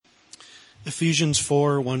Ephesians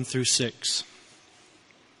 4:1-6.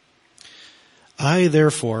 I,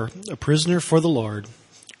 therefore, a prisoner for the Lord,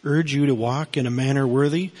 urge you to walk in a manner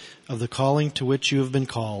worthy of the calling to which you have been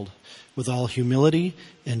called, with all humility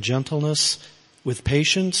and gentleness, with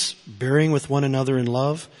patience, bearing with one another in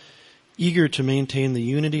love, eager to maintain the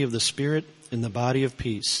unity of the Spirit in the body of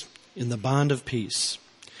peace, in the bond of peace.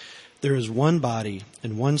 There is one body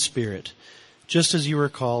and one Spirit, just as you were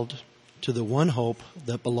called to the one hope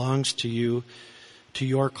that belongs to you, to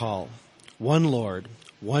your call. One Lord,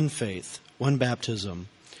 one faith, one baptism,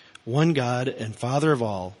 one God and Father of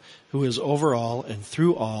all, who is over all and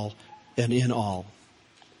through all and in all.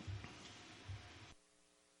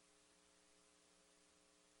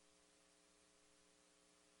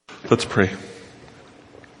 Let's pray.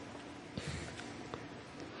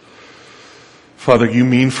 Father, you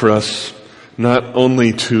mean for us not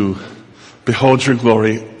only to behold your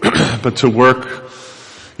glory, but to work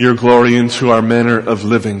your glory into our manner of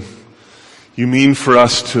living. You mean for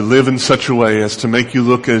us to live in such a way as to make you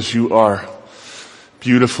look as you are.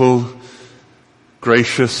 Beautiful,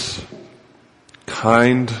 gracious,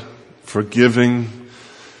 kind, forgiving,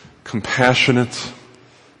 compassionate,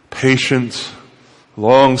 patient,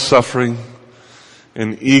 long-suffering,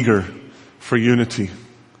 and eager for unity.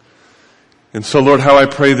 And so, Lord, how I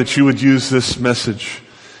pray that you would use this message,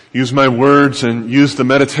 use my words and use the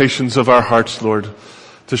meditations of our hearts, Lord,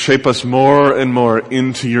 to shape us more and more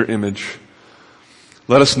into your image.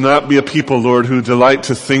 Let us not be a people, Lord, who delight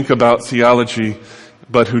to think about theology,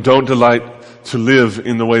 but who don't delight to live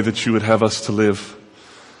in the way that you would have us to live.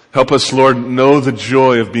 Help us, Lord, know the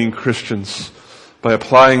joy of being Christians by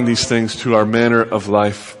applying these things to our manner of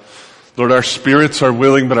life. Lord, our spirits are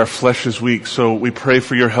willing, but our flesh is weak, so we pray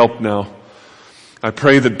for your help now. I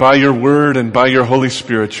pray that by your word and by your Holy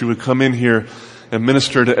Spirit, you would come in here and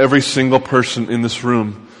minister to every single person in this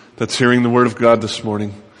room that's hearing the word of God this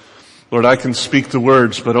morning. Lord, I can speak the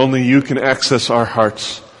words, but only you can access our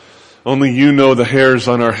hearts. Only you know the hairs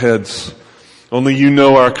on our heads. Only you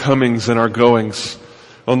know our comings and our goings.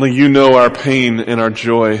 Only you know our pain and our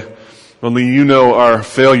joy. Only you know our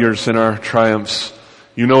failures and our triumphs.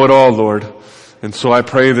 You know it all, Lord. And so I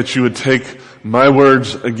pray that you would take my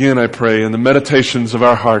words, again I pray, and the meditations of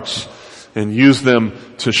our hearts, and use them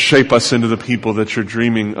to shape us into the people that you're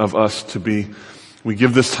dreaming of us to be. We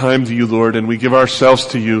give this time to you, Lord, and we give ourselves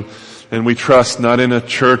to you, and we trust not in a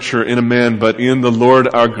church or in a man, but in the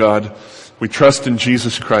Lord our God. We trust in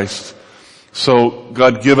Jesus Christ. So,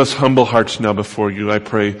 God, give us humble hearts now before you, I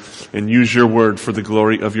pray, and use your word for the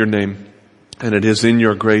glory of your name. And it is in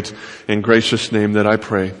your great and gracious name that I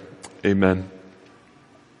pray. Amen.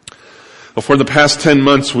 Well, for the past 10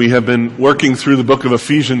 months, we have been working through the book of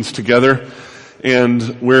Ephesians together,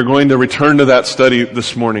 and we're going to return to that study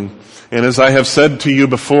this morning. And as I have said to you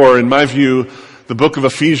before, in my view, the book of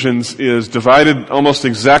Ephesians is divided almost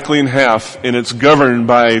exactly in half, and it's governed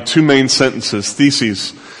by two main sentences,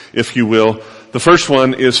 theses, if you will. The first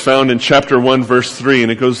one is found in chapter 1, verse 3,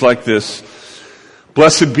 and it goes like this.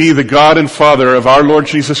 Blessed be the God and Father of our Lord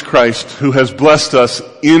Jesus Christ, who has blessed us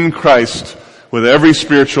in Christ with every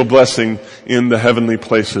spiritual blessing in the heavenly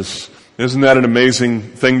places. Isn't that an amazing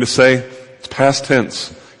thing to say? It's past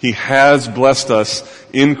tense. He has blessed us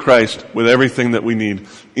in Christ with everything that we need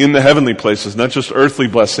in the heavenly places, not just earthly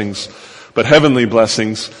blessings, but heavenly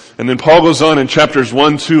blessings. And then Paul goes on in chapters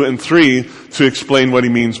 1, 2, and 3 to explain what he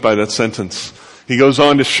means by that sentence. He goes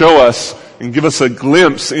on to show us and give us a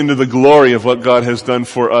glimpse into the glory of what God has done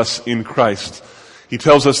for us in Christ. He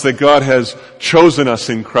tells us that God has chosen us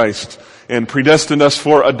in Christ and predestined us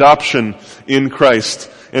for adoption in Christ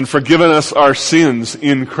and forgiven us our sins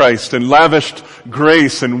in Christ and lavished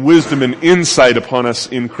grace and wisdom and insight upon us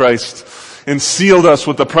in Christ and sealed us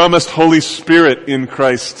with the promised Holy Spirit in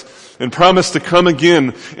Christ and promised to come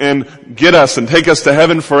again and get us and take us to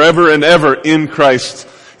heaven forever and ever in Christ.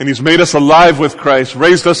 And He's made us alive with Christ,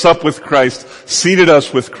 raised us up with Christ, seated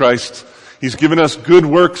us with Christ. He's given us good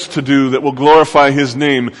works to do that will glorify His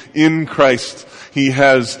name in Christ. He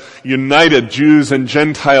has united Jews and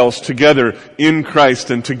Gentiles together in Christ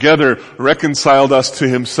and together reconciled us to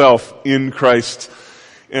Himself in Christ.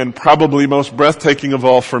 And probably most breathtaking of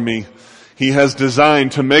all for me, He has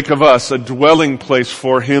designed to make of us a dwelling place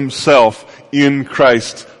for Himself in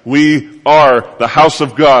Christ. We are the house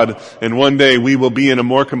of God, and one day we will be in a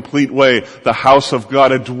more complete way the house of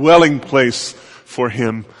God, a dwelling place for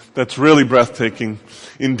Him. That's really breathtaking.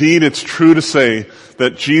 Indeed, it's true to say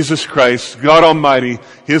that Jesus Christ, God Almighty,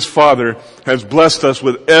 His Father, has blessed us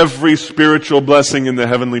with every spiritual blessing in the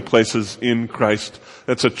heavenly places in Christ.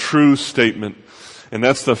 That's a true statement. And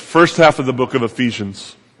that's the first half of the book of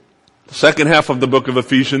Ephesians. The second half of the book of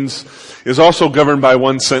Ephesians is also governed by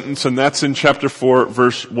one sentence, and that's in chapter 4,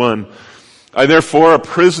 verse 1. I therefore, a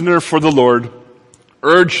prisoner for the Lord,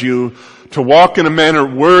 urge you to walk in a manner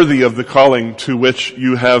worthy of the calling to which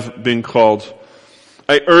you have been called.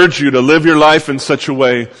 I urge you to live your life in such a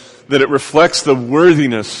way that it reflects the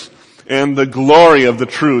worthiness and the glory of the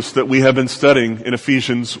truths that we have been studying in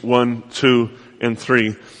Ephesians 1, 2, and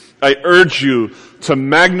 3. I urge you to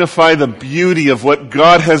magnify the beauty of what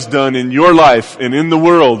God has done in your life and in the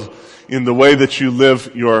world in the way that you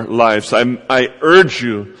live your lives. I urge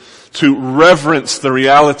you to reverence the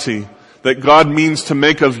reality that God means to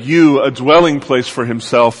make of you a dwelling place for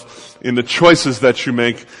Himself in the choices that you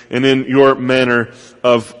make and in your manner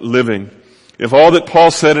of living. If all that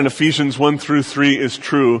Paul said in Ephesians 1 through 3 is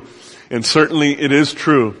true, and certainly it is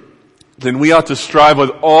true, then we ought to strive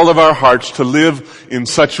with all of our hearts to live in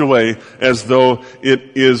such a way as though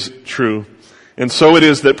it is true. And so it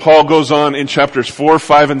is that Paul goes on in chapters 4,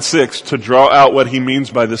 5, and 6 to draw out what he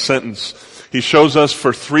means by this sentence. He shows us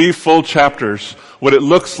for 3 full chapters what it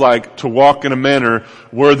looks like to walk in a manner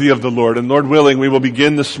worthy of the Lord. And Lord willing, we will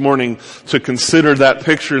begin this morning to consider that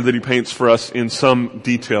picture that he paints for us in some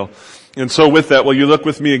detail. And so with that, will you look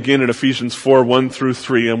with me again at Ephesians 4, 1 through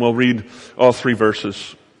 3, and we'll read all 3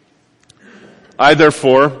 verses. I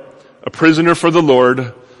therefore, a prisoner for the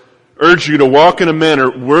Lord, urge you to walk in a manner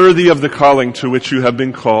worthy of the calling to which you have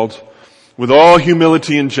been called, with all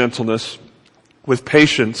humility and gentleness, with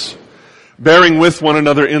patience, bearing with one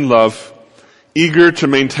another in love, eager to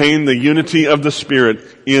maintain the unity of the Spirit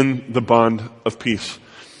in the bond of peace.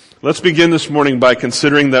 Let's begin this morning by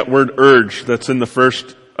considering that word urge that's in the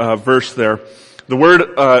first verse there. The word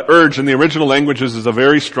urge in the original languages is a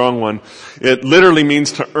very strong one. It literally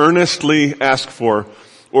means to earnestly ask for,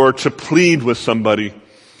 or to plead with somebody,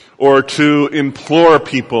 or to implore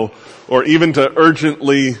people, or even to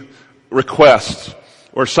urgently request.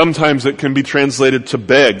 Or sometimes it can be translated to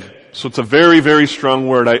beg. So it's a very, very strong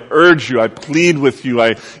word. I urge you, I plead with you,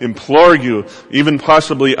 I implore you, even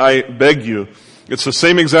possibly I beg you. It's the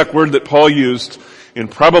same exact word that Paul used in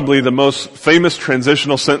probably the most famous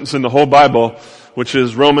transitional sentence in the whole Bible, which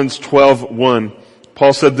is Romans 12:1.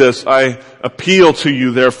 Paul said this, I appeal to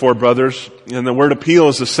you therefore, brothers. And the word appeal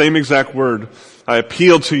is the same exact word. I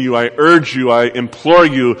appeal to you, I urge you, I implore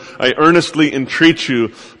you, I earnestly entreat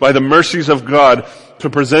you by the mercies of God to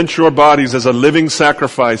present your bodies as a living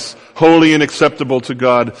sacrifice, holy and acceptable to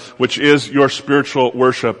God, which is your spiritual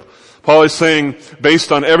worship. Paul is saying,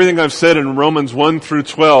 based on everything I've said in Romans 1 through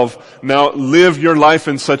 12, now live your life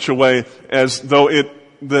in such a way as though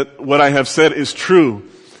that what I have said is true.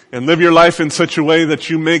 And live your life in such a way that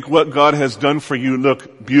you make what God has done for you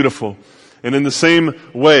look beautiful. And in the same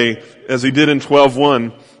way as he did in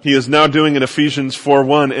 12:1, he is now doing in Ephesians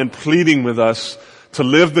 4:1 and pleading with us to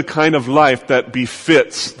live the kind of life that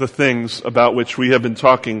befits the things about which we have been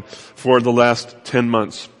talking for the last 10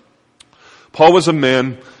 months. Paul was a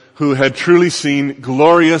man who had truly seen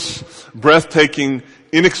glorious, breathtaking,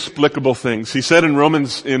 inexplicable things. He said in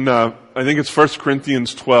Romans, I think it's 1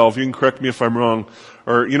 Corinthians 12, you can correct me if I'm wrong,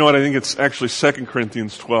 or you know what, I think it's actually 2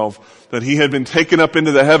 Corinthians 12, that he had been taken up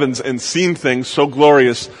into the heavens and seen things so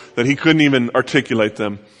glorious that he couldn't even articulate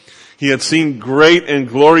them. He had seen great and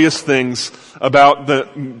glorious things about the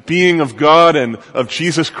being of God and of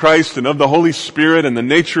Jesus Christ and of the Holy Spirit and the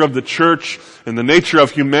nature of the church and the nature of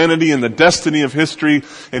humanity and the destiny of history.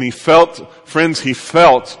 And he felt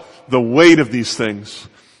the weight of these things.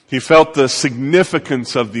 He felt the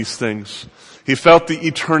significance of these things. He felt the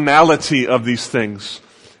eternality of these things.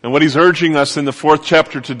 And what he's urging us in the 4th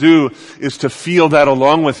chapter to do is to feel that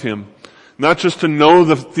along with him. Not just to know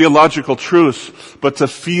the theological truths, but to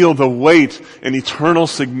feel the weight and eternal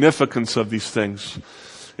significance of these things.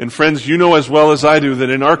 And friends, you know as well as I do that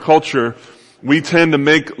in our culture, we tend to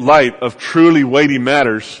make light of truly weighty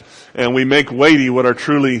matters, and we make weighty what are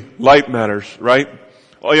truly light matters, right?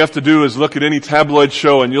 All you have to do is look at any tabloid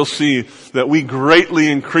show and you'll see that we greatly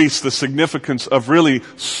increase the significance of really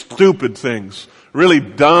stupid things, really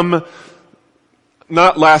dumb,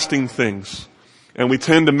 not lasting things. And we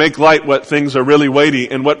tend to make light what things are really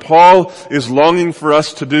weighty. And what Paul is longing for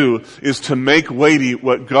us to do is to make weighty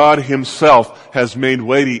what God himself has made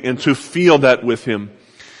weighty and to feel that with him.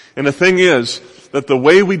 And the thing is that the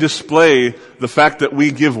way we display the fact that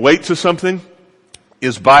we give weight to something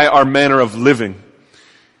is by our manner of living.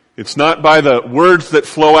 It's not by the words that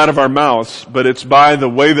flow out of our mouths, but it's by the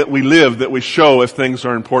way that we live that we show if things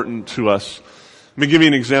are important to us. Let me give you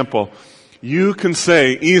an example. You can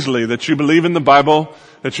say easily that you believe in the Bible,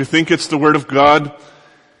 that you think it's the Word of God,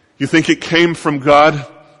 you think it came from God,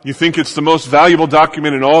 you think it's the most valuable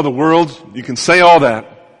document in all the world. You can say all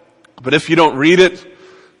that. But if you don't read it,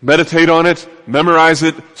 meditate on it, memorize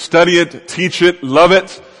it, study it, teach it, love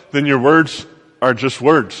it, then your words are just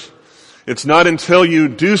words. It's not until you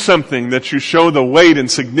do something that you show the weight and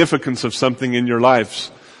significance of something in your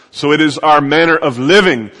lives. So it is our manner of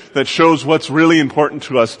living that shows what's really important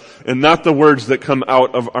to us, and not the words that come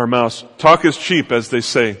out of our mouths. Talk is cheap, as they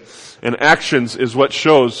say, and actions is what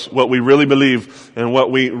shows what we really believe and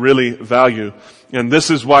what we really value. And this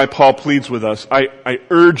is why Paul pleads with us. I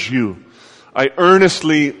urge you, I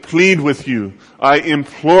earnestly plead with you, I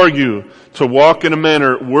implore you to walk in a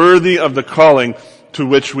manner worthy of the calling to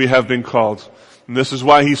which we have been called. And this is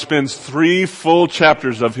why he spends 3 full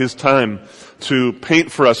chapters of his time to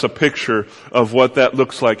paint for us a picture of what that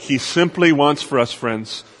looks like. He simply wants for us,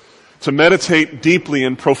 friends, to meditate deeply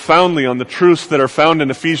and profoundly on the truths that are found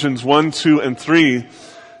in Ephesians 1, 2, and 3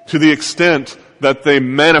 to the extent that they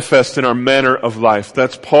manifest in our manner of life.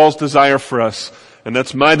 That's Paul's desire for us, and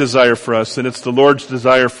that's my desire for us, and it's the Lord's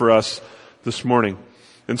desire for us this morning.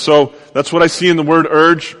 And so that's what I see in the word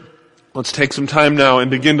urge. Let's take some time now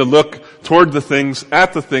and begin to look toward the things,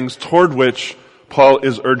 at the things toward which Paul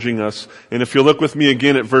is urging us. And if you look with me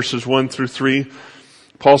again at verses 1 through 3,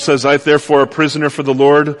 Paul says, I therefore, a prisoner for the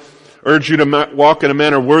Lord, urge you to walk in a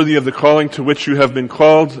manner worthy of the calling to which you have been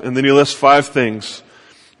called. And then he lists 5 things.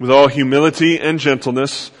 With all humility and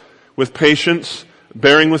gentleness, with patience,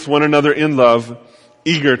 bearing with one another in love,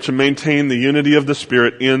 eager to maintain the unity of the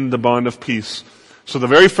Spirit in the bond of peace. So the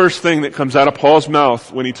very first thing that comes out of Paul's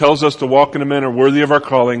mouth when he tells us to walk in a manner worthy of our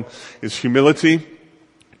calling is humility,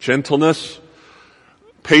 gentleness,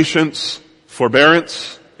 patience,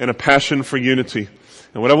 forbearance, and a passion for unity.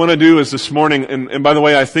 And what I want to do is this morning, and by the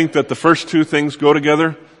way, I think that the first 2 things go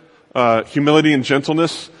together, humility and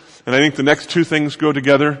gentleness, and I think the next 2 things go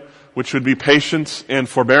together, which would be patience and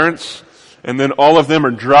forbearance, and then all of them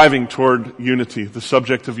are driving toward unity, the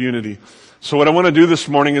subject of unity. So what I want to do this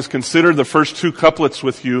morning is consider the first 2 couplets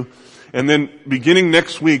with you, and then beginning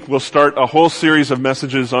next week, we'll start a whole series of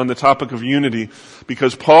messages on the topic of unity,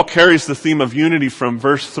 because Paul carries the theme of unity from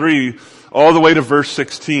verse 3 all the way to verse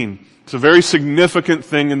 16. It's a very significant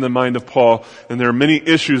thing in the mind of Paul, and there are many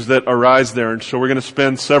issues that arise there. And so we're going to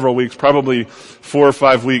spend several weeks, probably 4 or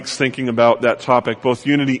 5 weeks, thinking about that topic, both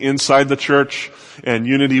unity inside the church and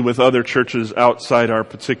unity with other churches outside our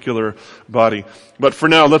particular body. But for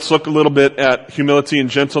now, let's look a little bit at humility and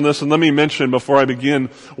gentleness. And let me mention before I begin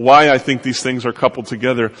why I think these things are coupled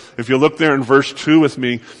together. If you look there in verse 2 with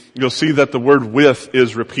me, you'll see that the word with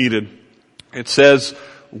is repeated. It says,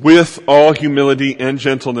 with all humility and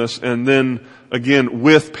gentleness, and then again,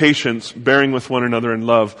 with patience, bearing with one another in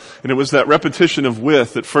love. And it was that repetition of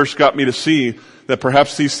with that first got me to see that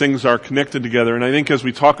perhaps these things are connected together. And I think as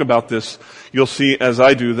we talk about this, you'll see, as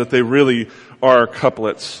I do, that they really are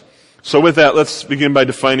couplets. So with that, let's begin by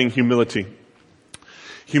defining humility.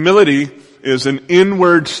 Humility is an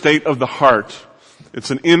inward state of the heart.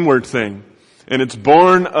 It's an inward thing. And it's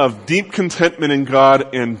born of deep contentment in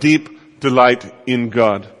God and deep delight in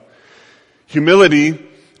God. Humility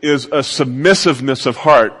is a submissiveness of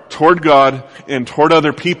heart toward God and toward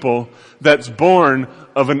other people that's born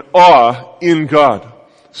of an awe in God.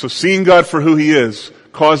 So seeing God for who He is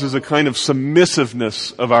causes a kind of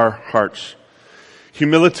submissiveness of our hearts.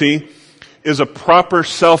 Humility is a proper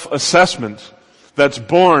self-assessment that's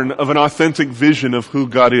born of an authentic vision of who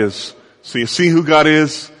God is. So you see who God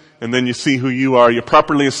is, and then you see who you are. You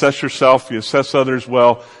properly assess yourself, you assess others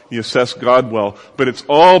well, you assess God well. But it's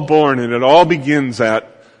all born and it all begins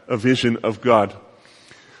at a vision of God.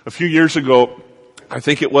 A few years ago, I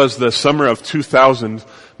think it was the summer of 2000,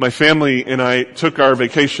 my family and I took our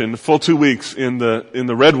vacation, full 2 weeks in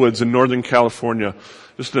the redwoods in Northern California.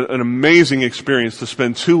 Just an amazing experience to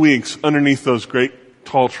spend 2 weeks underneath those great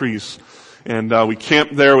tall trees. And we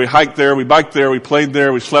camped there, we hiked there, we biked there, we played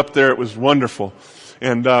there, we slept there. It was wonderful.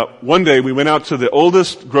 And one day we went out to the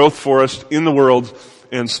oldest growth forest in the world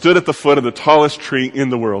and stood at the foot of the tallest tree in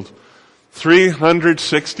the world.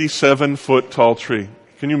 367-foot tall tree.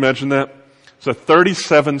 Can you imagine that? It's a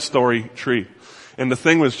 37-story tree. And the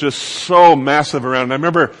thing was just so massive around. I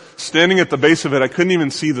remember standing at the base of it. I couldn't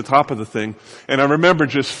even see the top of the thing. And I remember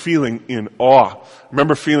just feeling in awe. I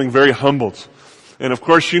remember feeling very humbled. And of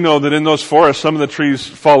course, you know that in those forests, some of the trees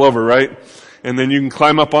fall over, right? And then you can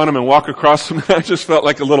climb up on them and walk across them. I just felt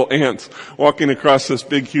like a little ant walking across this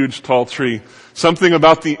big, huge, tall tree. Something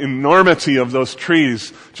about the enormity of those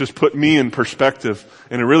trees just put me in perspective,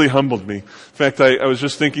 and it really humbled me. In fact, I was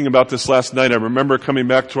just thinking about this last night. I remember coming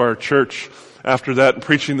back to our church after that and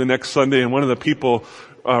preaching the next Sunday, and one of the people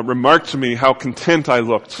remarked to me how content I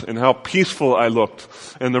looked and how peaceful I looked.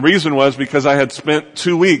 And the reason was because I had spent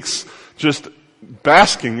 2 weeks just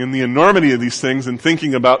basking in the enormity of these things and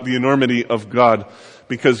thinking about the enormity of God.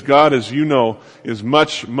 Because God, as you know, is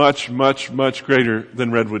much, much, much, much greater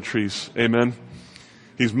than redwood trees. Amen?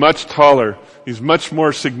 He's much taller. He's much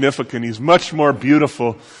more significant. He's much more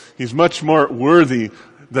beautiful. He's much more worthy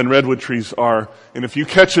than redwood trees are. And if you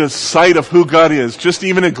catch a sight of who God is, just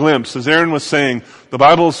even a glimpse, as Aaron was saying, the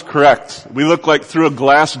Bible's correct. We look like through a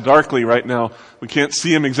glass darkly right now. We can't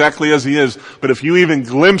see Him exactly as He is. But if you even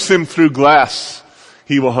glimpse Him through glass,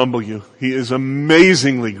 He will humble you. He is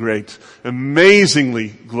amazingly great, amazingly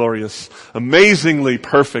glorious, amazingly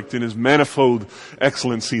perfect in His manifold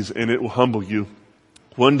excellencies, and it will humble you.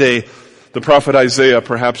 One day, the prophet Isaiah,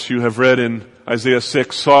 perhaps you have read in Isaiah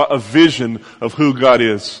 6, saw a vision of who God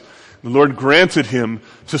is. The Lord granted him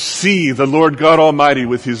to see the Lord God Almighty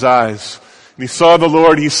with his eyes. And he saw the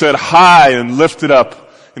Lord, he said, high and lifted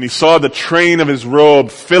up. And he saw the train of his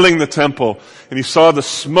robe filling the temple. And he saw the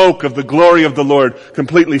smoke of the glory of the Lord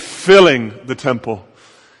completely filling the temple.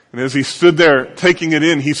 And as he stood there taking it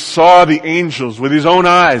in, he saw the angels with his own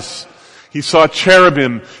eyes. He saw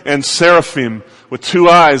cherubim and seraphim. With 2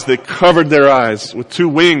 eyes, they covered their eyes. With 2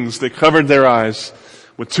 wings, they covered their eyes.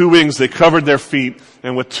 With 2 wings, they covered their feet.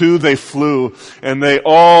 And with 2, they flew. And they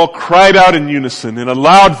all cried out in unison in a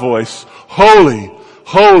loud voice, Holy,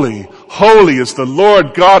 holy, holy is the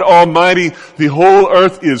Lord God Almighty. The whole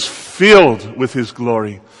earth is filled with His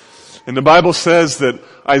glory. And the Bible says that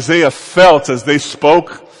Isaiah felt as they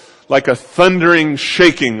spoke like a thundering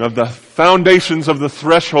shaking of the foundations of the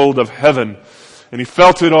threshold of heaven. And he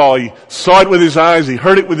felt it all. He saw it with his eyes. He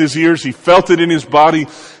heard it with his ears. He felt it in his body.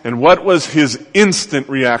 And what was his instant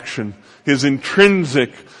reaction? His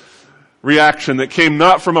intrinsic reaction that came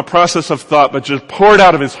not from a process of thought, but just poured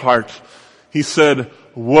out of his heart. He said,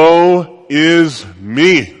 Woe is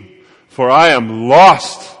me, for I am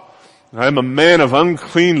lost. I am a man of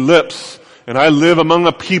unclean lips, and I live among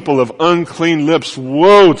a people of unclean lips.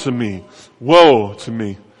 Woe to me! Woe to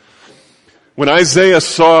me! When Isaiah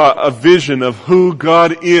saw a vision of who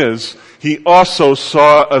God is, he also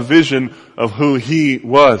saw a vision of who he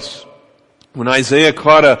was. When Isaiah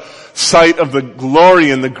caught a sight of the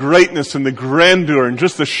glory and the greatness and the grandeur and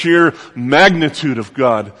just the sheer magnitude of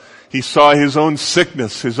God, he saw his own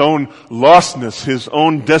sickness, his own lostness, his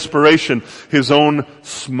own desperation, his own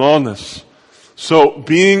smallness. So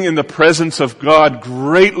being in the presence of God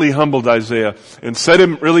greatly humbled Isaiah and set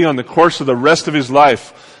him really on the course of the rest of his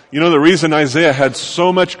life. You know the reason Isaiah had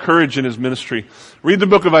so much courage in his ministry. Read the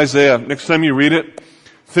book of Isaiah. Next time you read it,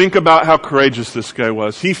 think about how courageous this guy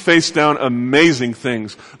was. He faced down amazing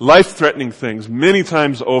things, life-threatening things, many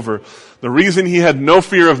times over. The reason he had no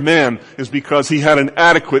fear of man is because he had an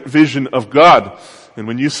adequate vision of God. And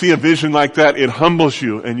when you see a vision like that, it humbles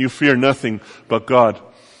you and you fear nothing but God.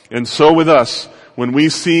 And so with us, when we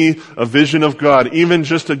see a vision of God, even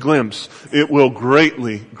just a glimpse, it will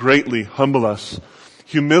greatly, greatly humble us.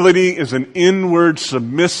 Humility is an inward,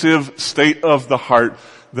 submissive state of the heart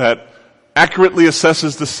that accurately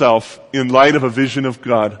assesses the self in light of a vision of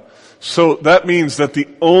God. So that means that the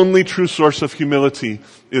only true source of humility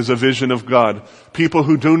is a vision of God. People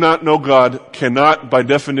who do not know God cannot, by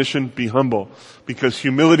definition, be humble, because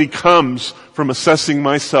humility comes from assessing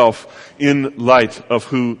myself in light of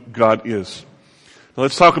who God is. Now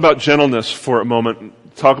let's talk about gentleness for a moment.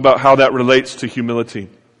 Talk about how that relates to humility.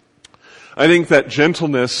 I think that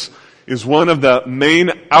gentleness is one of the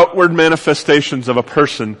main outward manifestations of a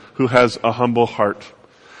person who has a humble heart.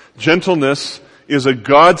 Gentleness is a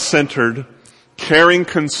God-centered, caring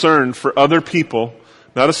concern for other people,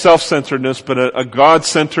 not a self-centeredness, but a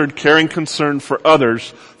God-centered, caring concern for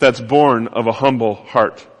others that's born of a humble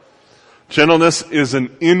heart. Gentleness is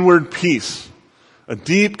an inward peace, a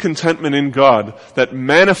deep contentment in God that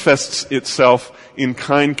manifests itself in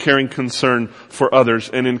kind, caring concern for others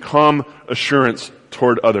and in calm assurance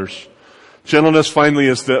toward others. Gentleness, finally,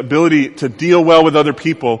 is the ability to deal well with other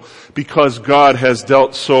people because God has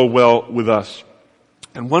dealt so well with us.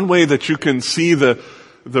 And one way that you can see the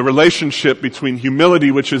relationship between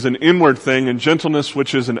humility, which is an inward thing, and gentleness,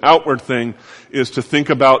 which is an outward thing, is to think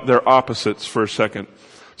about their opposites for a second.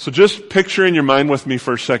 So just picture in your mind with me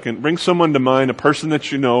for a second. Bring someone to mind, a person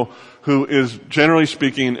that you know who is, generally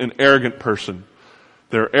speaking, an arrogant person.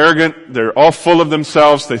 They're arrogant. They're all full of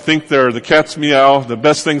themselves. They think they're the cat's meow, the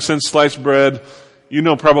best thing since sliced bread. You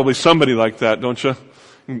know probably somebody like that, don't you?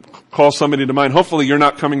 You can call somebody to mind. Hopefully you're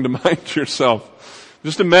not coming to mind yourself.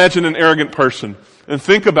 Just imagine an arrogant person and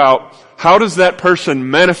think about how does that person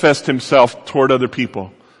manifest himself toward other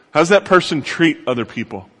people? How does that person treat other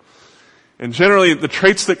people? And generally the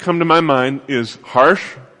traits that come to my mind is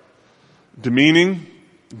harsh, demeaning,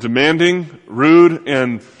 demanding, rude,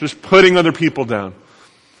 and just putting other people down.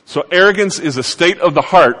 So arrogance is a state of the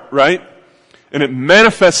heart, right? And it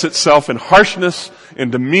manifests itself in harshness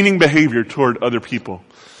and demeaning behavior toward other people.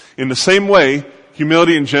 In the same way,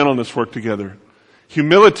 humility and gentleness work together.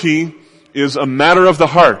 Humility is a matter of the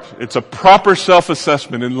heart. It's a proper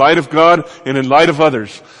self-assessment in light of God and in light of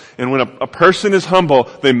others. And when a person is humble,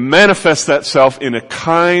 they manifest that self in a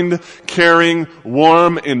kind, caring,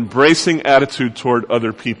 warm, embracing attitude toward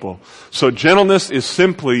other people. So gentleness is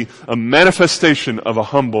simply a manifestation of a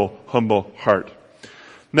humble heart.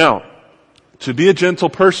 Now, to be a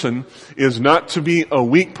gentle person is not to be a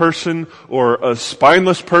weak person or a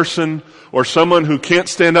spineless person or someone who can't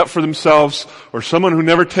stand up for themselves or someone who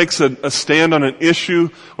never takes a stand on an issue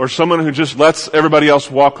or someone who just lets everybody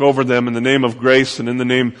else walk over them in the name of grace and in the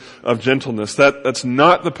name of gentleness. That's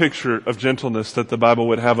not the picture of gentleness that the Bible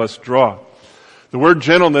would have us draw. The word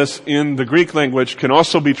gentleness in the Greek language can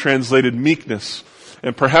also be translated meekness.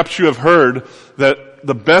 And perhaps you have heard that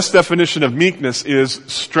the best definition of meekness is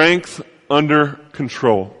strength under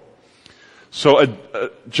control. So a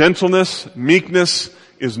gentleness, meekness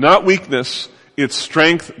is not weakness, it's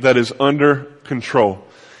strength that is under control.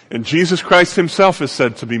 And Jesus Christ himself is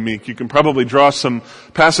said to be meek. You can probably draw some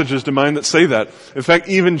passages to mind that say that. In fact,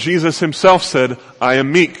 even Jesus himself said, I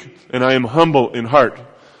am meek and I am humble in heart.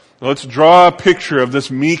 Now, let's draw a picture of this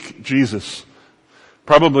meek Jesus.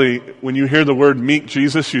 Probably when you hear the word meek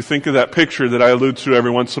Jesus, you think of that picture that I allude to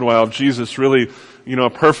every once in a while of Jesus really, a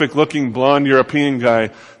perfect looking blonde European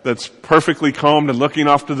guy that's perfectly combed and looking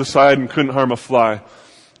off to the side and couldn't harm a fly.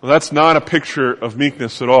 Well, that's not a picture of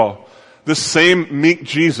meekness at all. This same meek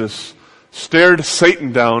Jesus stared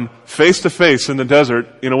Satan down face to face in the desert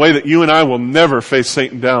in a way that you and I will never face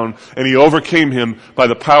Satan down, and he overcame him by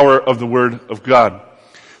the power of the Word of God.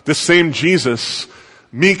 This same Jesus,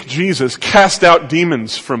 meek Jesus, cast out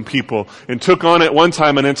demons from people and took on at one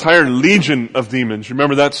time an entire legion of demons. You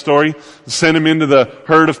remember that story? Sent him into the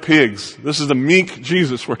herd of pigs. This is the meek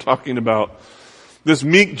Jesus we're talking about. This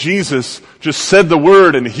meek Jesus just said the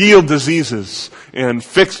word and healed diseases and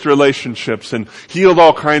fixed relationships and healed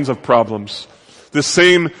all kinds of problems. This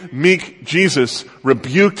same meek Jesus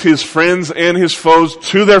rebuked his friends and his foes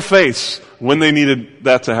to their face when they needed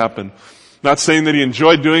that to happen. Not saying that he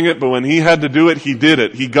enjoyed doing it, but when he had to do it, he did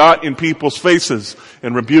it. He got in people's faces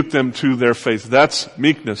and rebuked them to their face. That's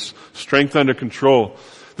meekness, strength under control.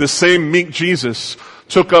 This same meek Jesus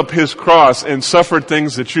took up his cross and suffered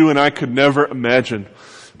things that you and I could never imagine.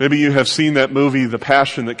 Maybe you have seen that movie, The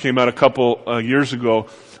Passion, that came out a couple years ago.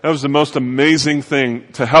 That was the most amazing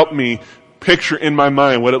thing to help me picture in my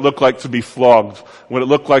mind what it looked like to be flogged, what it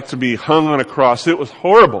looked like to be hung on a cross. It was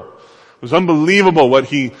horrible. It was unbelievable what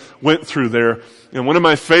he went through there. And one of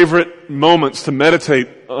my favorite moments to meditate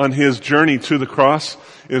on his journey to the cross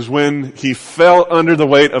is when he fell under the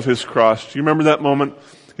weight of his cross. Do you remember that moment?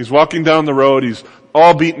 He's walking down the road. He's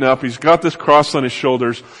all beaten up. He's got this cross on his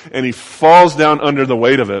shoulders, and he falls down under the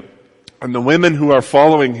weight of it. And the women who are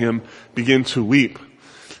following him begin to weep.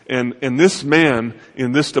 And this man,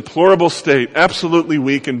 in this deplorable state, absolutely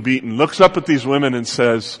weak and beaten, looks up at these women and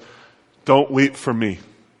says, "Don't weep for me.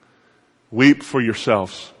 Weep for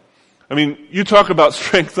yourselves." I mean, you talk about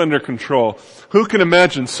strength under control. Who can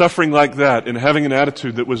imagine suffering like that and having an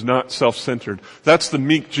attitude that was not self-centered? That's the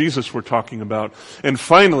meek Jesus we're talking about. And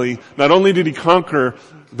finally, not only did he conquer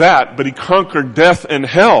that, but he conquered death and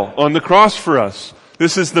hell on the cross for us.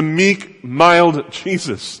 This is the meek, mild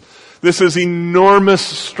Jesus. This is enormous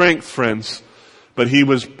strength, friends. But he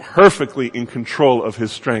was perfectly in control of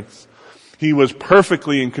his strength. He was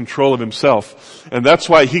perfectly in control of himself. And that's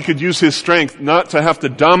why he could use his strength not to have to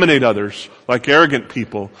dominate others like arrogant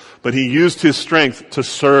people, but he used his strength to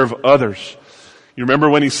serve others. You remember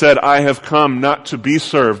when he said, "I have come not to be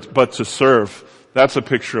served, but to serve." That's a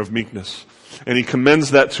picture of meekness. And he commends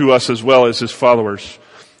that to us as well as his followers.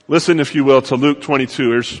 Listen, if you will, to Luke 22.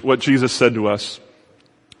 Here's what Jesus said to us.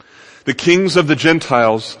 "The kings of the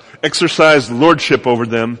Gentiles exercise lordship over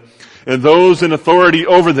them, and those in authority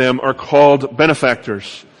over them are called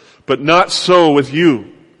benefactors. But not so with you.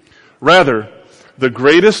 Rather, the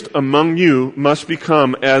greatest among you must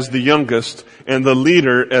become as the youngest, and the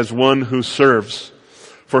leader as one who serves.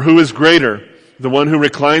 For who is greater, the one who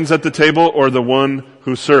reclines at the table or the one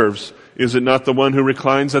who serves? Is it not the one who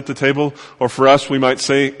reclines at the table?" Or for us, we might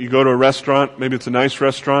say, you go to a restaurant, maybe it's a nice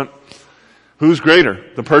restaurant. Who's greater?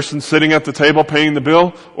 The person sitting at the table paying the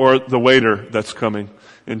bill or the waiter that's coming?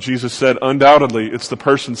 And Jesus said, undoubtedly, it's the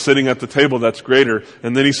person sitting at the table that's greater.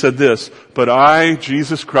 And then he said this, "But I,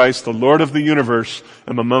 Jesus Christ, the Lord of the universe,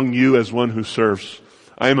 am among you as one who serves."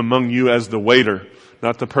 I am among you as the waiter,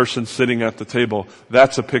 not the person sitting at the table.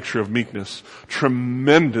 That's a picture of meekness.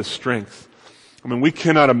 Tremendous strength. I mean, we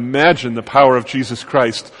cannot imagine the power of Jesus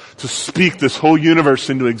Christ to speak this whole universe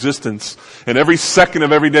into existence, and every second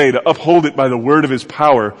of every day to uphold it by the word of his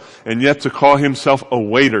power, and yet to call himself a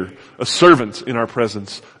waiter, a servant in our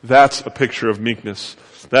presence. That's a picture of meekness.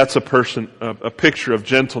 That's a picture of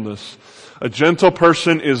gentleness. A gentle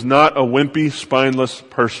person is not a wimpy, spineless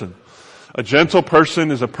person. A gentle person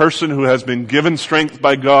is a person who has been given strength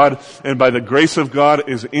by God, and by the grace of God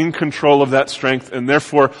is in control of that strength, and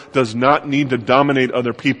therefore does not need to dominate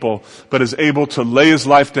other people, but is able to lay his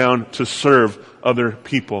life down to serve other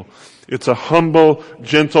people. It's a humble,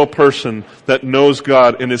 gentle person that knows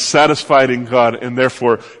God and is satisfied in God, and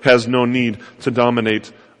therefore has no need to dominate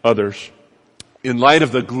others. In light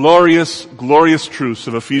of the glorious, glorious truths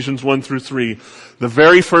of Ephesians 1 through 3, the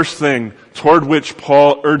very first thing toward which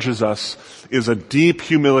Paul urges us is a deep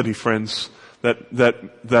humility, friends,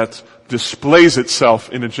 that displays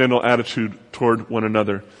itself in a gentle attitude toward one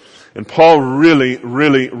another. And Paul really,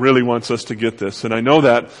 really, really wants us to get this. And I know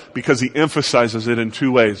that because he emphasizes it in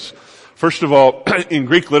two ways. First of all, in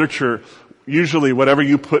Greek literature, usually whatever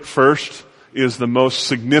you put first is the most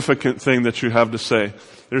significant thing that you have to say.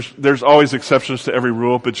 There's always exceptions to every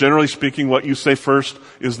rule, but generally speaking, what you say first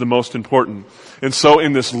is the most important. And so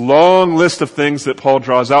in this long list of things that Paul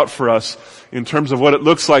draws out for us, in terms of what it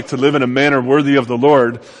looks like to live in a manner worthy of the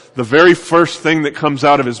Lord, the very first thing that comes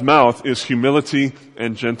out of his mouth is humility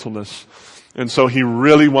and gentleness. And so he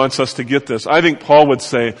really wants us to get this. I think Paul would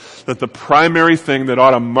say that the primary thing that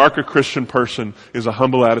ought to mark a Christian person is a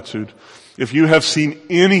humble attitude. If you have seen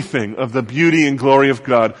anything of the beauty and glory of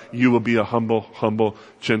God, you will be a humble,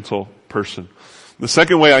 gentle person. The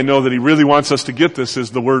second way I know that he really wants us to get this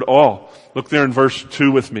is the word all. Look there in verse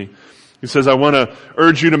 2 with me. He says, I want to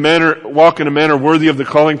urge you to walk in a manner worthy of the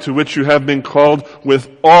calling to which you have been called, with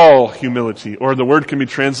all humility. Or the word can be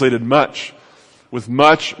translated much. With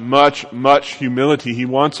much humility. He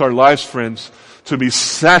wants our lives, friends, to be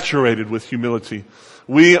saturated with humility.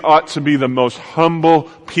 We ought to be the most humble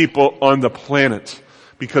people on the planet,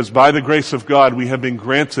 because by the grace of God, we have been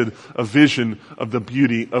granted a vision of the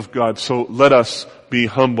beauty of God. So let us be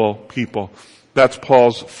humble people. That's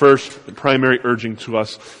Paul's first primary urging to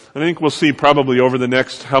us. I think we'll see probably over the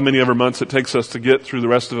next how many ever months it takes us to get through the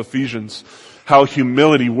rest of Ephesians, how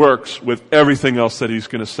humility works with everything else that he's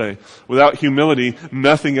going to say. Without humility,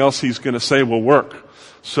 nothing else he's going to say will work.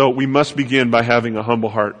 So we must begin by having a humble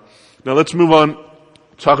heart. Now let's move on.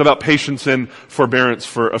 Talk about patience and forbearance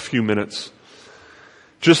for a few minutes.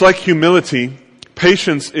 Just like humility,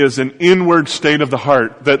 patience is an inward state of the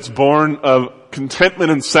heart that's born of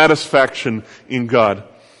contentment and satisfaction in God.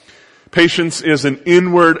 Patience is an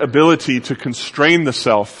inward ability to constrain the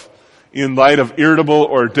self in light of irritable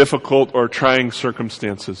or difficult or trying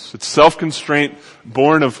circumstances. It's self-constraint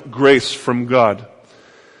born of grace from God.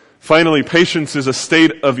 Finally, patience is a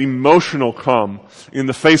state of emotional calm in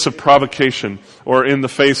the face of provocation or in the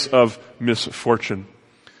face of misfortune.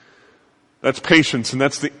 That's patience, and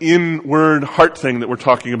that's the inward heart thing that we're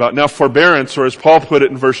talking about. Now, forbearance, or as Paul put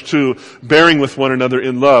it in verse 2, bearing with one another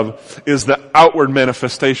in love, is the outward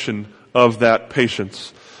manifestation of that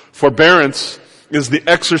patience. Forbearance is the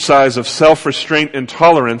exercise of self-restraint and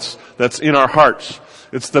tolerance that's in our hearts.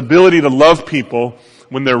 It's the ability to love people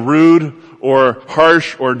when they're rude or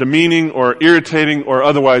harsh or demeaning or irritating or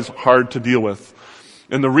otherwise hard to deal with.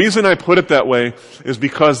 And the reason I put it that way is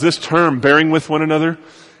because this term, bearing with one another,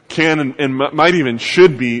 can and might even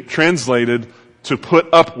should be translated to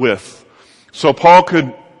put up with. So Paul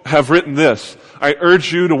could have written this: I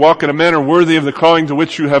urge you to walk in a manner worthy of the calling to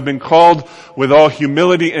which you have been called, with all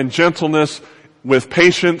humility and gentleness, with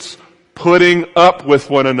patience, putting up with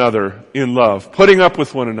one another in love. Putting up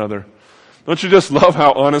with one another. Don't you just love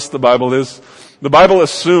how honest the Bible is? The Bible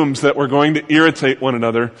assumes that we're going to irritate one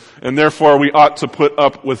another, and therefore we ought to put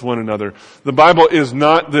up with one another. The Bible is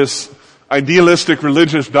not this idealistic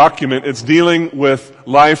religious document. It's dealing with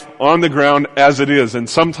life on the ground as it is. And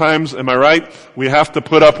sometimes, am I right, we have to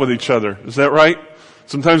put up with each other. Is that right?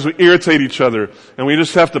 Sometimes we irritate each other, and we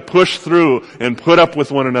just have to push through and put up with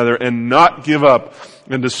one another and not give up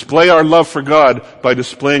and display our love for God by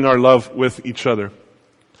displaying our love with each other.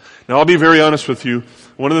 Now, I'll be very honest with you.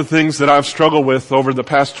 One of the things that I've struggled with over the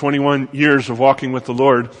past 21 years of walking with the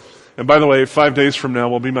Lord, and by the way, 5 days from now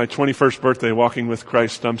will be my 21st birthday walking with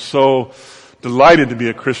Christ. I'm so delighted to be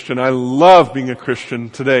a Christian. I love being a Christian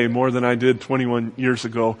today more than I did 21 years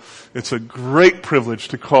ago. It's a great privilege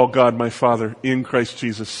to call God my Father in Christ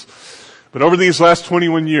Jesus. But over these last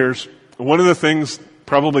 21 years, one of the things,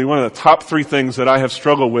 probably one of the top 3 things that I have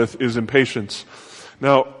struggled with is impatience.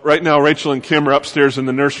 Now, right now, Rachel and Kim are upstairs in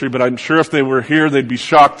the nursery, but I'm sure if they were here, they'd be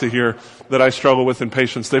shocked to hear that I struggle with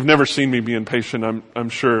impatience. They've never seen me be impatient, I'm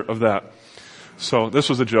sure of that. So, this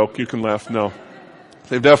was a joke. You can laugh. No.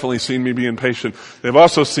 They've definitely seen me be impatient. They've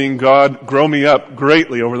also seen God grow me up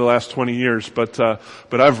greatly over the last 20 years, but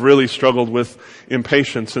I've really struggled with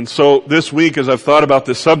impatience. And so this week, as I've thought about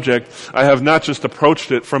this subject, I have not just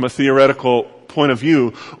approached it from a theoretical point of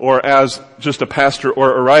view or as just a pastor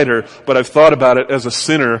or a writer, but I've thought about it as a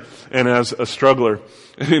sinner and as a struggler.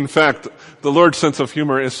 In fact, the Lord's sense of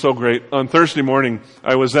humor is so great. On Thursday morning,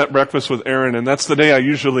 I was at breakfast with Aaron, and that's the day I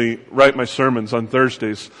usually write my sermons, on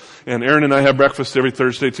Thursdays. And Aaron and I have breakfast every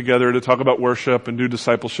Thursday together to talk about worship and do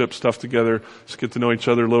discipleship stuff together, just get to know each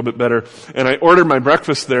other a little bit better. And I ordered my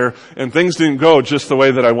breakfast there, and things didn't go just the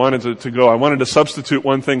way that I wanted it to go. I wanted to substitute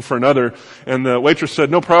one thing for another, and the waitress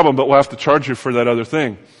said, "No problem, but we'll have to charge you for that other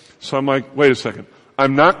thing." So I'm like, wait a second.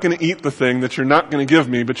 I'm not going to eat the thing that you're not going to give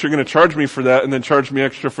me, but you're going to charge me for that and then charge me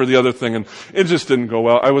extra for the other thing. And it just didn't go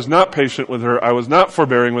well. I was not patient with her. I was not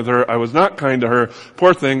forbearing with her. I was not kind to her.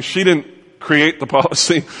 Poor thing. She didn't create the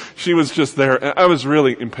policy. She was just there. And I was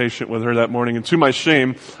really impatient with her that morning. And to my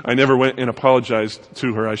shame, I never went and apologized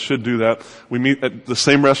to her. I should do that. We meet at the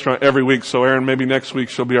same restaurant every week. So Erin, maybe next week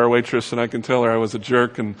she'll be our waitress and I can tell her I was a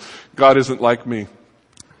jerk and God isn't like me.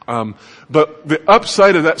 But the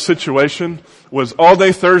upside of that situation was all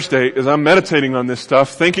day Thursday as I'm meditating on this stuff,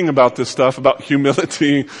 thinking about this stuff, about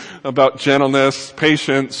humility, about gentleness,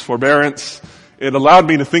 patience, forbearance. It allowed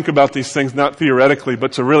me to think about these things not theoretically,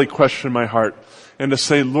 but to really question my heart and to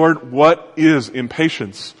say, Lord, what is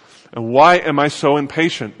impatience? And why am I so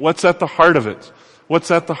impatient? What's at the heart of it?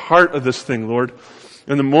 What's at the heart of this thing, Lord?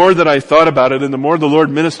 And the more that I thought about it and the more the Lord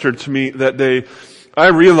ministered to me that day, I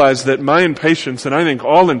realized that my impatience, and I think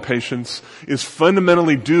all impatience, is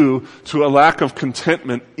fundamentally due to a lack of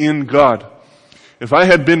contentment in God. If I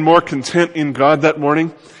had been more content in God that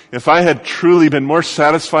morning, if I had truly been more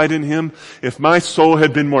satisfied in Him, if my soul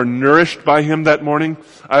had been more nourished by Him that morning,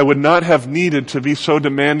 I would not have needed to be so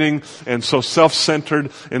demanding and so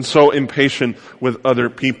self-centered and so impatient with other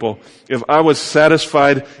people. If I was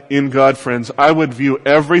satisfied in God, friends, I would view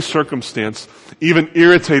every circumstance, even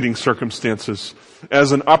irritating circumstances,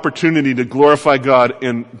 as an opportunity to glorify God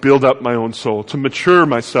and build up my own soul, to mature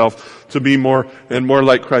myself to be more and more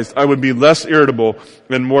like Christ. I would be less irritable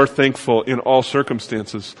and more thankful in all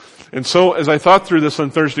circumstances. And so as I thought through this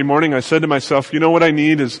on Thursday morning, I said to myself, you know what I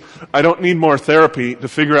need is, I don't need more therapy to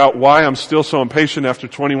figure out why I'm still so impatient after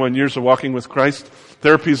 21 years of walking with Christ.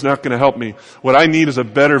 Therapy is not going to help me. What I need is a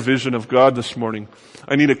better vision of God this morning.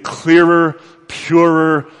 I need a clearer,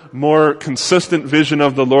 purer, more consistent vision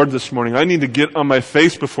of the Lord this morning. I need to get on my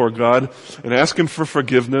face before God and ask Him for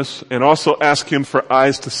forgiveness and also ask Him for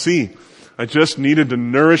eyes to see. I just needed to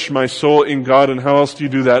nourish my soul in God, and how else do you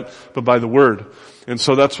do that but by the Word? And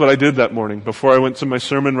so that's what I did that morning. Before I went to my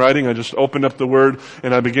sermon writing, I just opened up the Word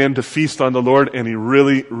and I began to feast on the Lord, and He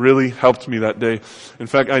really, really helped me that day. In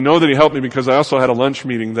fact, I know that He helped me because I also had a lunch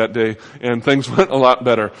meeting that day and things went a lot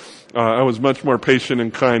better. I was much more patient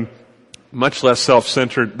and kind, much less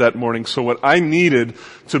self-centered that morning. So what I needed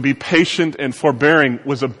to be patient and forbearing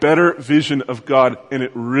was a better vision of God, and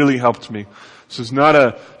it really helped me. This is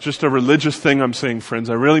not just a religious thing I'm saying, friends.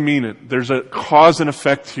 I really mean it. There's a cause and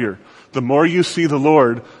effect here. The more you see the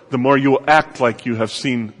Lord, the more you will act like you have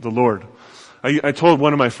seen the Lord. I told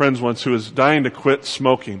one of my friends once who was dying to quit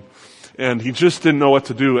smoking, and he just didn't know what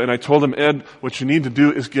to do. And I told him, Ed, what you need to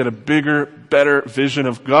do is get a bigger, better vision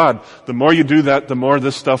of God. The more you do that, the more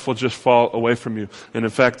this stuff will just fall away from you. And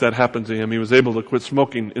in fact, that happened to him. He was able to quit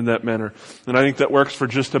smoking in that manner. And I think that works for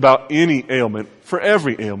just about any ailment, for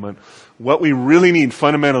every ailment. What we really need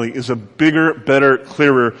fundamentally is a bigger, better,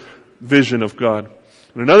 clearer vision of God.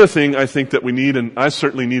 And another thing I think that we need, and I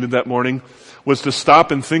certainly needed that morning, was to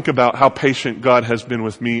stop and think about how patient God has been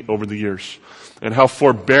with me over the years and how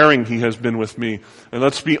forbearing He has been with me. And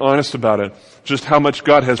let's be honest about it, just how much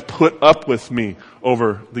God has put up with me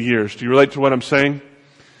over the years. Do you relate to what I'm saying?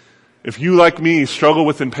 If you, like me, struggle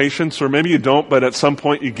with impatience, or maybe you don't, but at some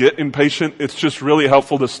point you get impatient, it's just really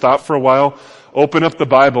helpful to stop for a while, open up the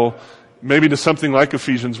Bible, maybe to something like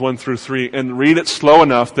Ephesians 1-3, and read it slow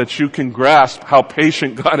enough that you can grasp how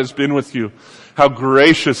patient God has been with you, how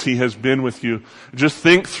gracious He has been with you. Just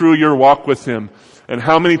think through your walk with Him and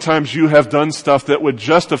how many times you have done stuff that would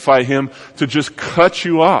justify Him to just cut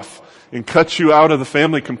you off and cut you out of the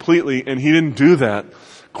family completely, and He didn't do that.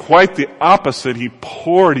 Quite the opposite. He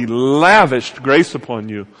lavished grace upon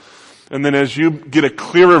you. And then as you get a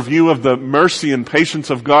clearer view of the mercy and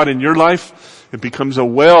patience of God in your life, it becomes a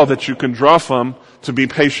well that you can draw from to be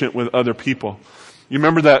patient with other people. You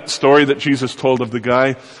remember that story that Jesus told of the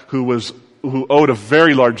guy who owed a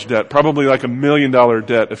very large debt, probably like $1 million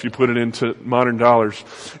debt if you put it into modern dollars.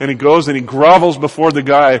 And he goes and he grovels before the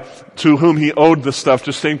guy to whom he owed the stuff,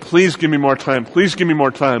 just saying, please give me more time, please give me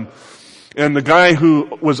more time. And the guy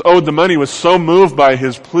who was owed the money was so moved by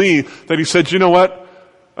his plea that he said, you know what?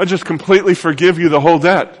 I just completely forgive you the whole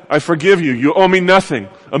debt. I forgive you. You owe me nothing.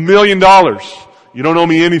 $1 million. You don't owe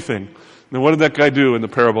me anything. Now what did that guy do in the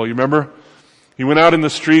parable? You remember? He went out in the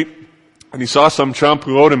street and he saw some chump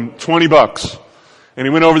who owed him $20. And he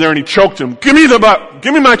went over there and he choked him. Give me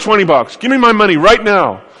my $20. Give me my money right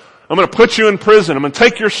now. I'm going to put you in prison. I'm going to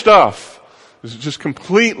take your stuff. This is just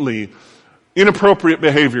completely inappropriate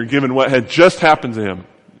behavior given what had just happened to him.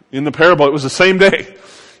 In the parable, it was the same day.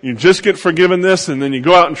 You just get forgiven this and then you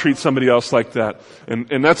go out and treat somebody else like that.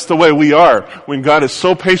 And that's the way we are when God is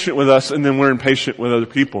so patient with us and then we're impatient with other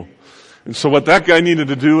people. And so what that guy needed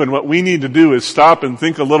to do and what we need to do is stop and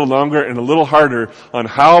think a little longer and a little harder on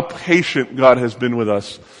how patient God has been with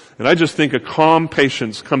us. And I just think a calm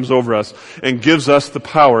patience comes over us and gives us the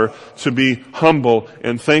power to be humble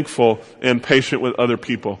and thankful and patient with other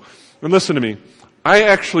people. And listen to me. I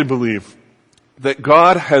actually believe that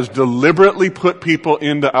God has deliberately put people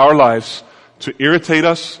into our lives to irritate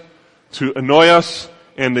us, to annoy us,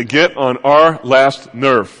 and to get on our last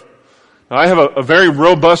nerve. Now, I have a very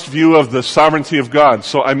robust view of the sovereignty of God,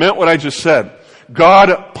 so I meant what I just said.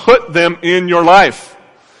 God put them in your life.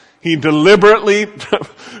 He deliberately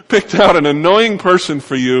picked out an annoying person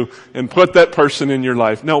for you and put that person in your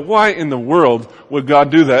life. Now, why in the world would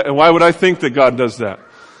God do that? And why would I think that God does that?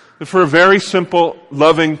 For a very simple,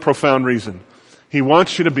 loving, profound reason. He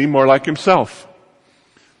wants you to be more like Himself.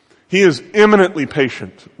 He is eminently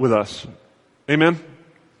patient with us. Amen?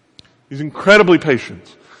 He's incredibly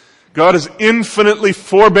patient. God is infinitely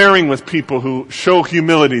forbearing with people who show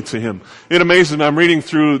humility to Him. It amazes me. I'm reading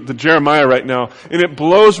through the Jeremiah right now, and it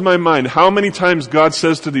blows my mind how many times God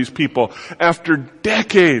says to these people, after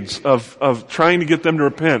decades of trying to get them to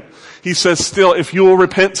repent, He says still, if you will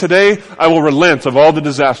repent today, I will relent of all the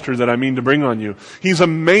disaster that I mean to bring on you. He's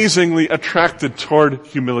amazingly attracted toward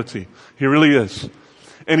humility. He really is.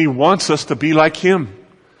 And He wants us to be like Him.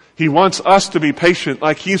 He wants us to be patient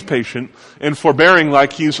like He's patient and forbearing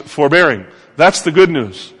like He's forbearing. That's the good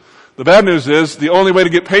news. The bad news is the only way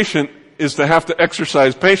to get patient is to have to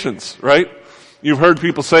exercise patience, right? You've heard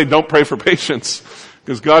people say, don't pray for patience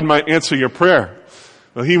because God might answer your prayer.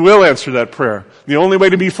 Well, He will answer that prayer. The only way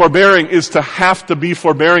to be forbearing is to have to be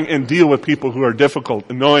forbearing and deal with people who are difficult,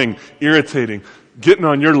 annoying, irritating, getting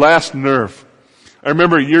on your last nerve. I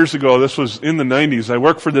remember years ago, this was in the 90s, I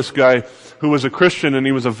worked for this guy who was a Christian and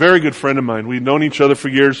he was a very good friend of mine. We'd known each other for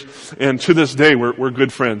years and to this day we're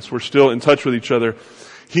good friends. We're still in touch with each other.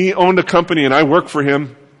 He owned a company and I worked for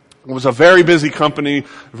him. It was a very busy company,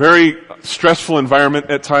 very stressful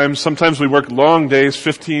environment at times. Sometimes we worked long days,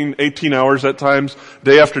 15, 18 hours at times,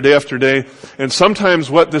 day after day after day. And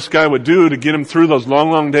sometimes what this guy would do to get him through those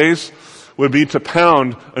long, long days would be to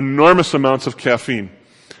pound enormous amounts of caffeine.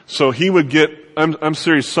 So he would get, I'm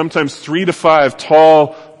serious, sometimes 3 to 5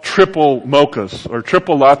 tall triple mochas or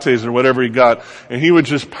triple lattes or whatever he got, and he would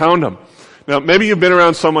just pound them. Now, maybe you've been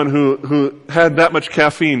around someone who had that much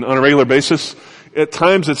caffeine on a regular basis. At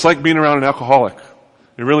times, it's like being around an alcoholic.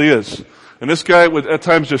 It really is. And this guy would at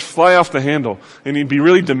times just fly off the handle, and he'd be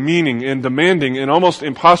really demeaning and demanding and almost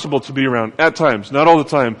impossible to be around. At times. Not all the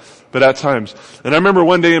time, but at times. And I remember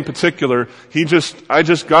one day in particular, I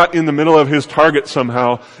just got in the middle of his target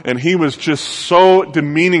somehow, and he was just so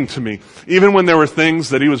demeaning to me. Even when there were things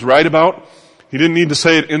that he was right about, he didn't need to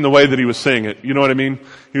say it in the way that he was saying it. You know what I mean?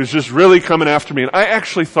 He was just really coming after me. And I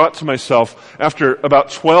actually thought to myself, after about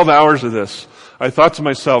 12 hours of this, I thought to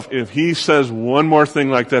myself, if he says one more thing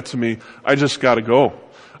like that to me, I just gotta go.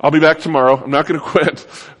 I'll be back tomorrow. I'm not gonna quit,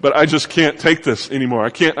 but I just can't take this anymore.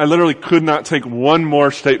 I literally could not take one more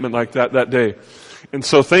statement like that day. And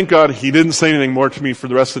so thank God he didn't say anything more to me for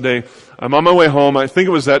the rest of the day. I'm on my way home. I think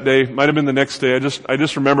it was that day. Might have been the next day. I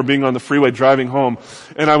just remember being on the freeway driving home,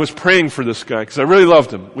 and I was praying for this guy because I really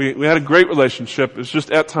loved him. We had a great relationship. It's just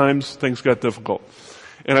at times things got difficult.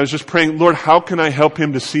 And I was just praying, Lord, how can I help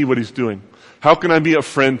him to see what he's doing? How can I be a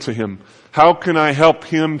friend to him? How can I help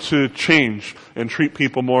him to change and treat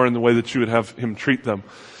people more in the way that you would have him treat them?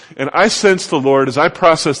 And I sensed the Lord, as I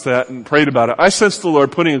processed that and prayed about it, I sensed the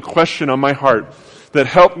Lord putting a question on my heart that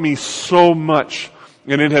helped me so much.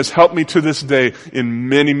 And it has helped me to this day in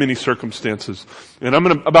many, many circumstances. And I'm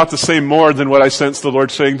about to say more than what I sensed the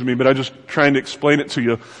Lord saying to me, but I'm just trying to explain it to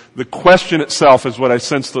you. The question itself is what I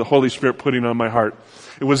sensed the Holy Spirit putting on my heart.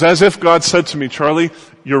 It was as if God said to me, Charlie,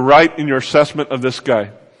 you're right in your assessment of this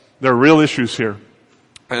guy. There are real issues here.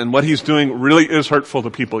 And what he's doing really is hurtful to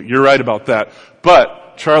people. You're right about that.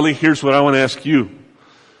 But, Charlie, here's what I want to ask you.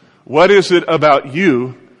 What is it about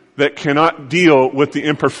you that cannot deal with the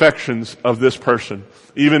imperfections of this person,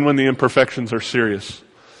 even when the imperfections are serious?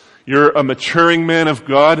 You're a maturing man of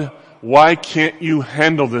God. Why can't you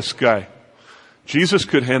handle this guy? Jesus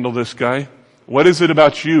could handle this guy. What is it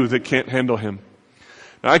about you that can't handle him?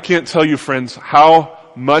 Now, I can't tell you, friends, how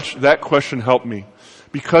much that question helped me,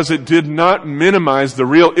 because it did not minimize the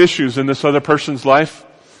real issues in this other person's life,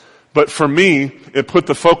 but for me, it put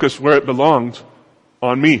the focus where it belonged,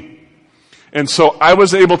 on me. And so I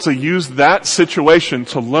was able to use that situation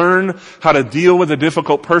to learn how to deal with a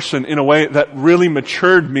difficult person in a way that really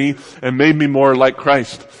matured me and made me more like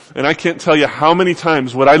Christ. And I can't tell you how many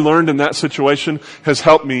times what I learned in that situation has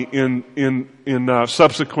helped me in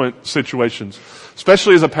subsequent situations.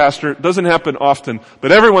 Especially as a pastor, it doesn't happen often,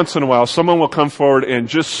 but every once in a while someone will come forward and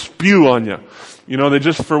just spew on you. You know, they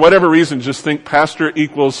just, for whatever reason, just think pastor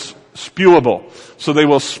equals spewable. So they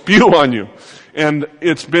will spew on you. And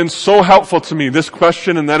it's been so helpful to me, this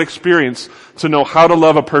question and that experience, to know how to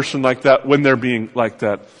love a person like that when they're being like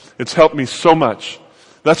that. It's helped me so much.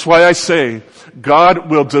 That's why I say God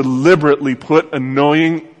will deliberately put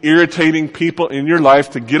annoying, irritating people in your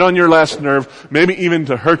life to get on your last nerve, maybe even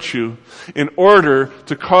to hurt you, in order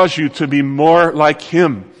to cause you to be more like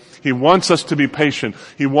Him. He wants us to be patient.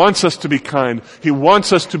 He wants us to be kind. He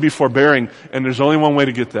wants us to be forbearing. And there's only one way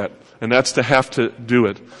to get that, and that's to have to do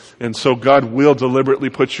it. And so God will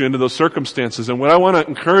deliberately put you into those circumstances. And what I want to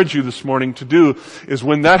encourage you this morning to do is,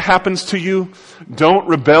 when that happens to you, don't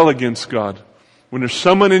rebel against God. When there's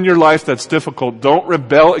someone in your life that's difficult, don't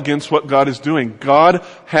rebel against what God is doing. God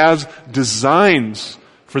has designs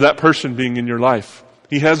for that person being in your life.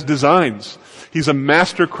 He has designs. He's a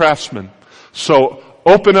master craftsman. So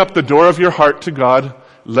open up the door of your heart to God.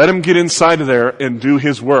 Let Him get inside of there and do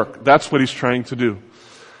His work. That's what He's trying to do.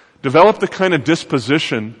 Develop the kind of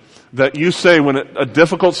disposition that you say when a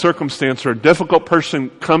difficult circumstance or a difficult person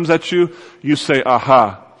comes at you, you say,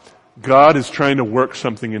 aha, God is trying to work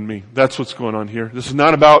something in me. That's what's going on here. This is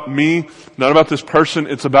not about me, not about this person.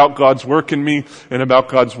 It's about God's work in me and about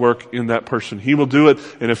God's work in that person. He will do it,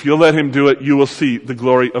 and if you'll let Him do it, you will see the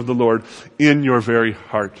glory of the Lord in your very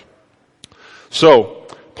heart. So,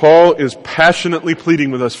 Paul is passionately pleading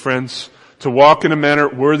with us, friends, to walk in a manner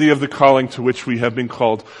worthy of the calling to which we have been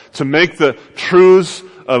called, to make the truths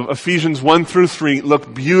of Ephesians 1 through 3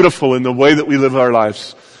 look beautiful in the way that we live our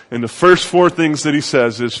lives. And the first four things that he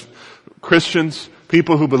says is, Christians,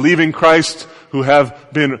 people who believe in Christ, who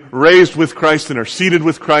have been raised with Christ and are seated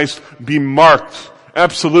with Christ, be marked,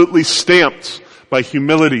 absolutely stamped by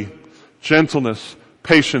humility, gentleness,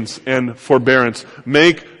 patience, and forbearance.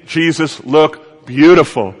 Make Jesus look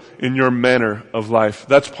beautiful in your manner of life.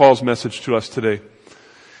 That's Paul's message to us today.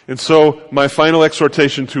 And so my final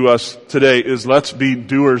exhortation to us today is, let's be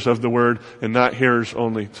doers of the word and not hearers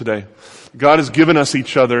only today. God has given us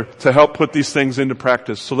each other to help put these things into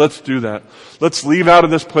practice. So let's do that. Let's leave out of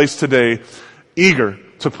this place today eager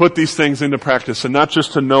to put these things into practice and not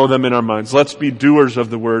just to know them in our minds. Let's be doers of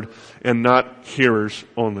the word and not hearers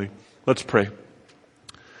only. Let's pray.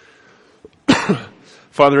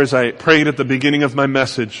 Father, as I prayed at the beginning of my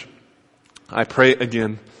message, I pray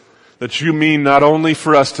again that you mean not only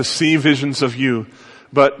for us to see visions of you,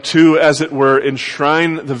 but to, as it were,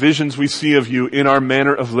 enshrine the visions we see of you in our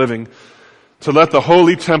manner of living, to let the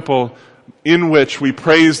holy temple in which we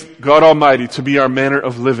praise God Almighty to be our manner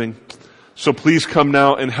of living. So please come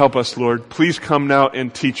now and help us, Lord. Please come now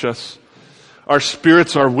and teach us. Our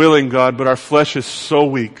spirits are willing, God, but our flesh is so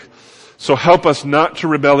weak. So help us not to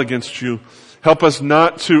rebel against you. Help us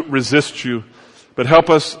not to resist you, but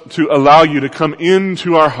help us to allow you to come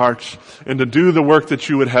into our hearts and to do the work that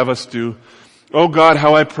you would have us do. Oh God,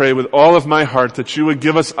 how I pray with all of my heart that you would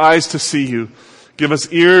give us eyes to see you, give us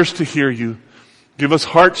ears to hear you, give us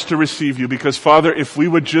hearts to receive you, because Father, if we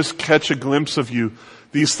would just catch a glimpse of you,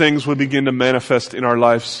 these things would begin to manifest in our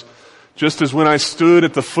lives. Just as when I stood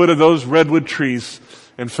at the foot of those redwood trees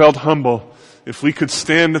and felt humble, if we could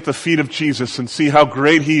stand at the feet of Jesus and see how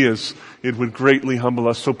great He is, it would greatly humble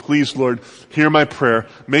us. So please, Lord, hear my prayer.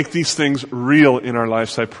 Make these things real in our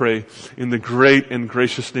lives, I pray, in the great and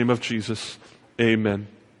gracious name of Jesus. Amen.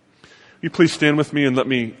 Will you please stand with me and let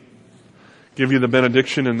me give you the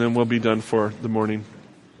benediction, and then we'll be done for the morning.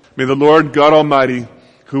 May the Lord God Almighty,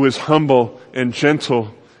 who is humble and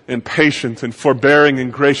gentle and patient and forbearing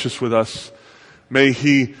and gracious with us, may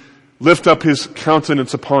He lift up His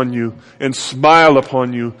countenance upon you and smile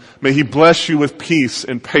upon you. May He bless you with peace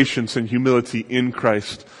and patience and humility in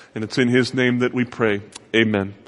Christ. And it's in His name that we pray. Amen.